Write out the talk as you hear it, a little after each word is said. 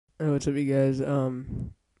Oh, what's up, you guys?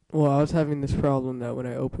 Well, I was having this problem that when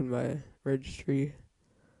I open my registry,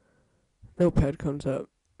 notepad comes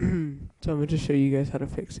up. So I'm gonna just show you guys how to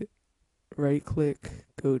fix it. Right click,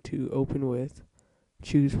 go to open with,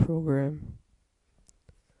 choose program,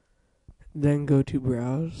 then go to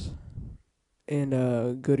browse, and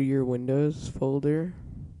go to your Windows folder.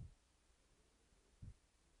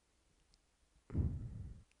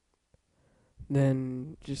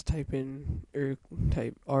 Then just type REG or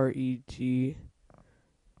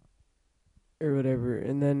whatever,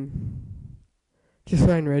 and then just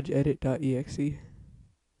find regedit.exe.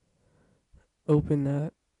 Open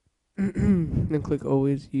that. Then click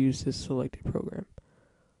always use this selected program.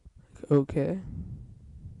 Click OK.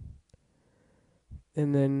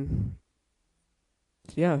 And then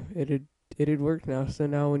yeah, it had worked now. So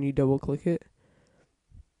now when you double click it,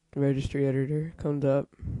 the registry editor comes up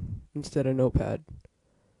instead of notepad.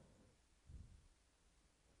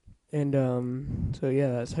 And so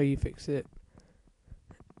yeah, that's how you fix it.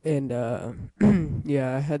 And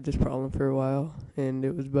yeah, I had this problem for a while and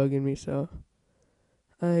it was bugging me, so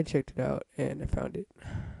I checked it out and I found it.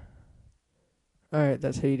 Alright,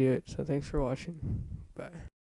 that's how you do it. So thanks for watching. Bye.